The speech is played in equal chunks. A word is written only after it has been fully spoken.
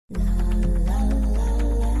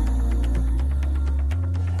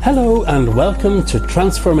Hello and welcome to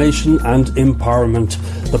Transformation and Empowerment,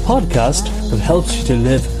 the podcast that helps you to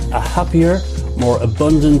live a happier, more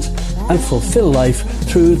abundant and fulfilled life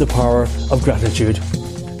through the power of gratitude.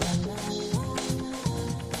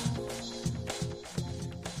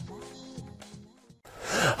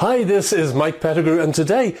 Hi, this is Mike Pettigrew, and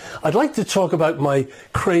today I'd like to talk about my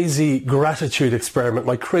crazy gratitude experiment,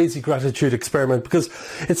 because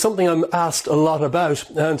it's something I'm asked a lot about,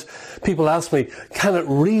 and people ask me, can it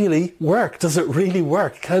really work? Does it really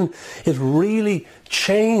work? Can it really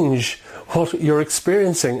change what you're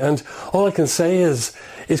experiencing? And all I can say is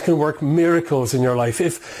it can work miracles in your life.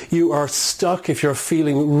 If you are stuck, if you're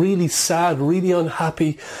feeling really sad, really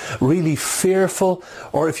unhappy, really fearful,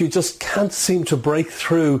 or if you just can't seem to break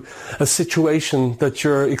through a situation that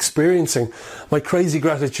you're experiencing, my crazy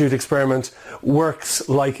gratitude experiment works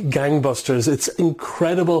like gangbusters. It's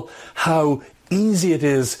incredible how easy it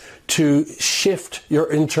is to shift your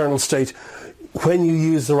internal state when you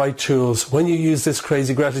use the right tools, when you use this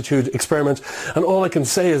crazy gratitude experiment. And all I can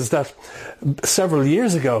say is that several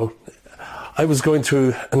years ago, I was going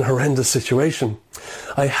through an horrendous situation.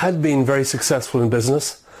 I had been very successful in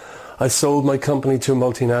business. I sold my company to a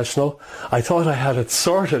multinational. I thought I had it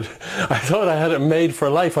sorted. I thought I had it made for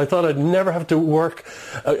life. I thought I'd never have to work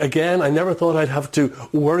again. I never thought I'd have to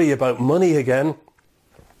worry about money again.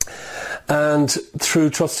 And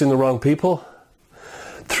through trusting the wrong people,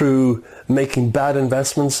 through making bad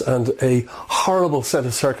investments and a horrible set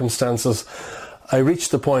of circumstances, I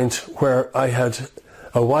reached the point where I had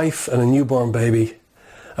a wife and a newborn baby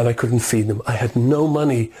and I couldn't feed them. I had no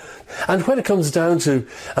money. And when it comes down to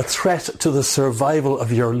a threat to the survival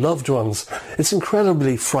of your loved ones, it's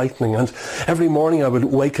incredibly frightening. And every morning I would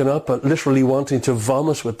waken up literally wanting to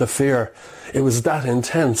vomit with the fear. It was that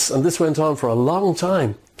intense. And this went on for a long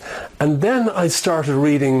time. And then I started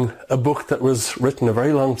reading a book that was written a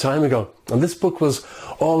very long time ago. And this book was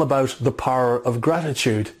all about the power of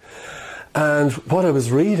gratitude. And what I was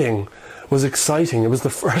reading was exciting. It was the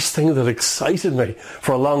first thing that excited me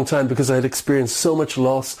for a long time because I had experienced so much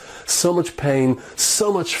loss, so much pain,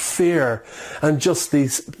 so much fear, and just the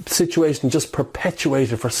situation just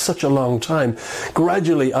perpetuated for such a long time.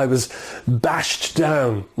 Gradually I was bashed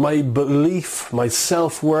down. My belief, my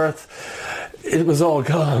self-worth, it was all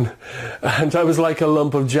gone. And I was like a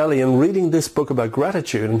lump of jelly. And reading this book about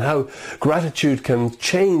gratitude and how gratitude can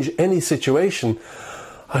change any situation,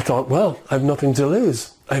 I thought, well, I have nothing to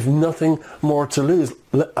lose. I have nothing more to lose.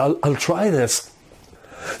 I'll try this.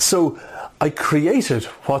 So I created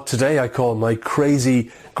what today I call my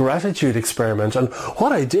crazy gratitude experiment. And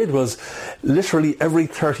what I did was literally every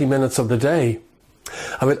 30 minutes of the day,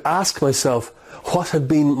 I would ask myself what had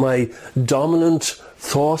been my dominant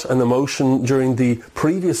thought and emotion during the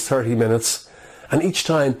previous 30 minutes. And each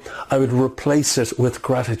time I would replace it with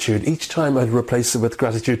gratitude.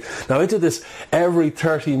 Now I did this every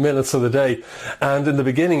 30 minutes of the day. And in the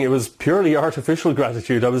beginning it was purely artificial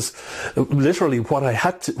gratitude. I was literally what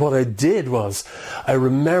I did was I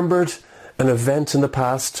remembered an event in the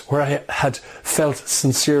past where I had felt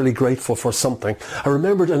sincerely grateful for something. I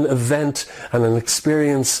remembered an event and an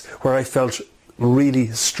experience where I felt really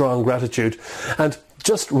strong gratitude. And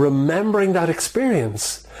just remembering that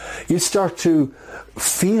experience, you start to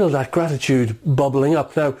feel that gratitude bubbling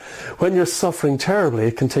up. Now, when you're suffering terribly,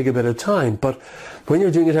 it can take a bit of time, but when you're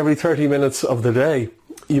doing it every 30 minutes of the day,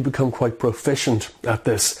 you become quite proficient at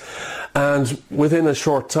this. And within a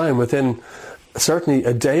short time, within certainly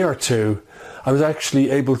a day or two, I was actually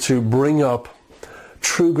able to bring up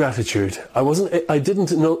true gratitude. I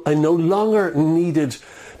no longer needed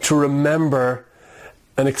to remember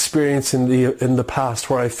an experience in the past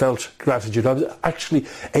where I felt gratitude. I was actually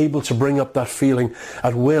able to bring up that feeling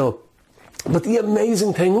at will. But the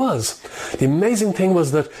amazing thing was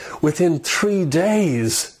that within 3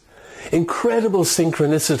 days, incredible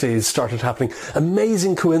synchronicities started happening,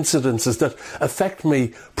 amazing coincidences that affect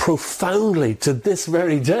me profoundly to this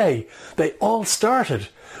very day. They all started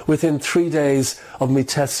within 3 days of me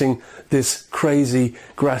testing this crazy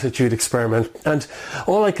gratitude experiment. And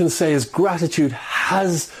all I can say is gratitude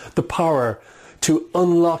has the power to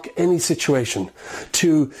unlock any situation.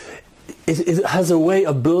 It has a way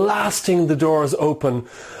of blasting the doors open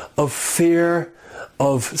of fear,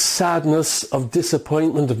 of sadness, of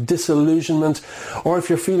disappointment, of disillusionment, or if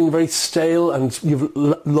you're feeling very stale and you've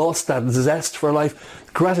lost that zest for life,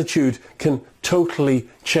 gratitude can totally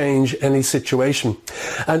change any situation.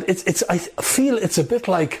 And I feel it's a bit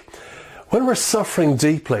like when we're suffering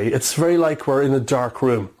deeply, it's very like we're in a dark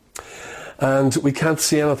room and we can't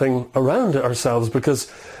see anything around ourselves because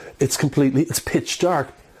it's pitch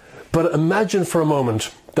dark. But imagine for a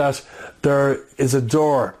moment that there is a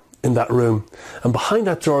door in that room, and behind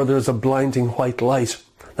that door there's a blinding white light.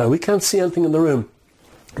 Now, we can't see anything in the room,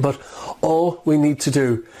 but all we need to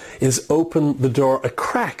do is open the door a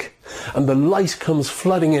crack, and the light comes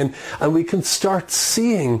flooding in, and we can start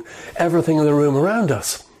seeing everything in the room around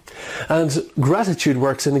us. And gratitude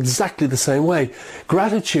works in exactly the same way.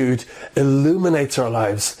 Gratitude illuminates our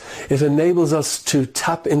lives. It enables us to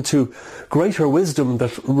tap into greater wisdom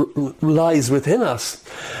that lies within us.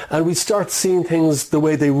 And we start seeing things the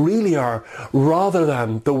way they really are, rather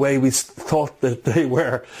than the way we thought that they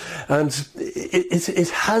were. And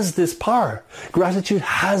it has this power. Gratitude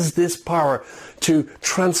has this power to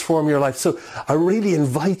transform your life. So I really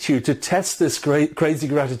invite you to test this crazy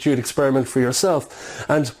gratitude experiment for yourself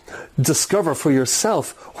and discover for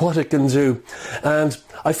yourself what it can do. And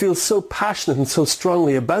I feel so passionate and so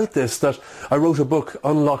strongly about this that I wrote a book,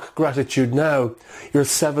 Unlock Gratitude Now, Your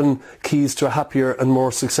 7 Keys to a Happier and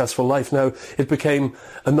More Successful Life. Now, it became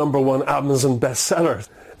a #1 Amazon bestseller.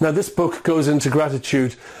 Now, this book goes into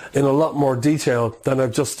gratitude in a lot more detail than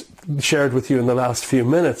I've just shared with you in the last few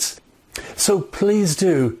minutes. So please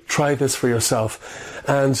do try this for yourself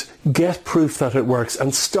and get proof that it works,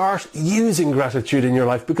 and start using gratitude in your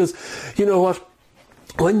life, because you know what?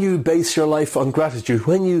 When you base your life on gratitude,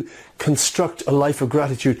 when you construct a life of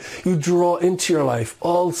gratitude, you draw into your life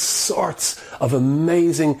all sorts of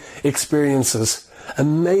amazing experiences.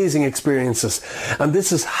 And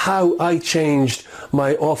this is how I changed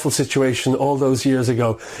my awful situation all those years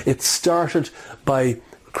ago. It started by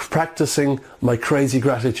practicing my crazy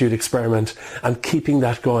gratitude experiment and keeping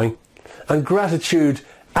that going. And gratitude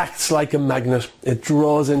acts like a magnet. It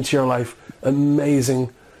draws into your life amazing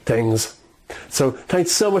things. So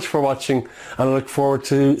thanks so much for watching, and I look forward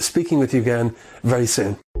to speaking with you again very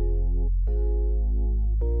soon.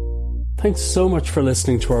 Thanks so much for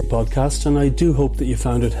listening to our podcast, and I do hope that you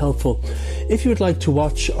found it helpful. If you would like to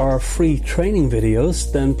watch our free training videos,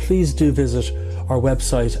 then please do visit our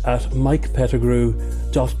website at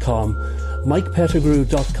mikepettigrew.com.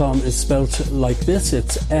 mikepettigrew.com is spelt like this.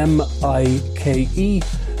 It's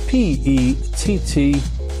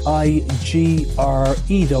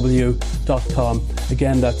mikepettigrew.com.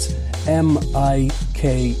 Again, that's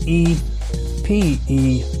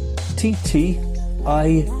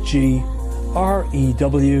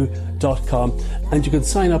mikepettigrew.com, and you can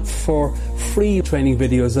sign up for free training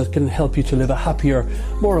videos that can help you to live a happier,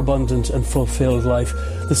 more abundant and fulfilled life.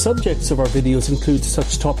 The subjects of our videos include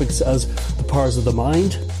such topics as the powers of the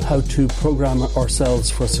mind, how to program ourselves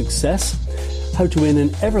for success, how to win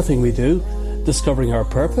in everything we do, discovering our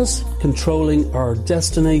purpose, controlling our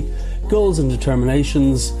destiny, goals and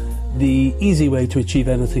determinations, the easy way to achieve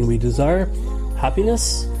anything we desire,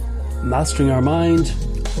 happiness, mastering our mind,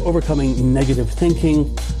 overcoming negative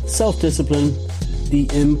thinking, self-discipline, the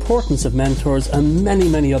importance of mentors, and many,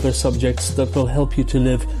 many other subjects that will help you to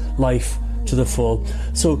live life to the full.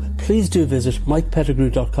 So please do visit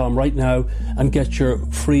mikepettigrew.com right now and get your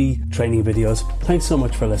free training videos. Thanks so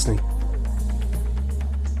much for listening.